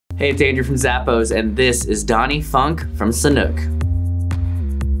Hey, it's Andrew from Zappos, and this is Donny Funk from Sanuk.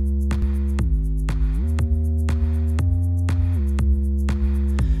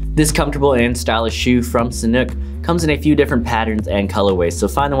 This comfortable and stylish shoe from Sanuk comes in a few different patterns and colorways, so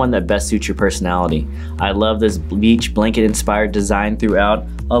find the one that best suits your personality. I love this beach blanket inspired design throughout,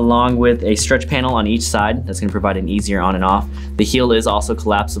 along with a stretch panel on each side that's going to provide an easier on and off. The heel is also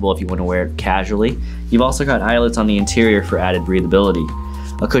collapsible if you want to wear it casually. You've also got eyelets on the interior for added breathability.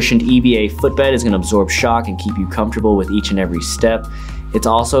 A cushioned EVA footbed is going to absorb shock and keep you comfortable with each and every step. It's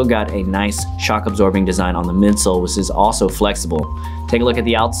also got a nice shock absorbing design on the midsole, which is also flexible. Take a look at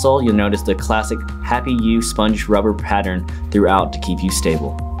the outsole. You'll notice the classic Happy You sponge rubber pattern throughout to keep you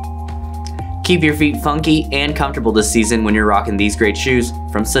stable. Keep your feet funky and comfortable this season when you're rocking these great shoes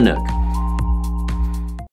from Sanuk.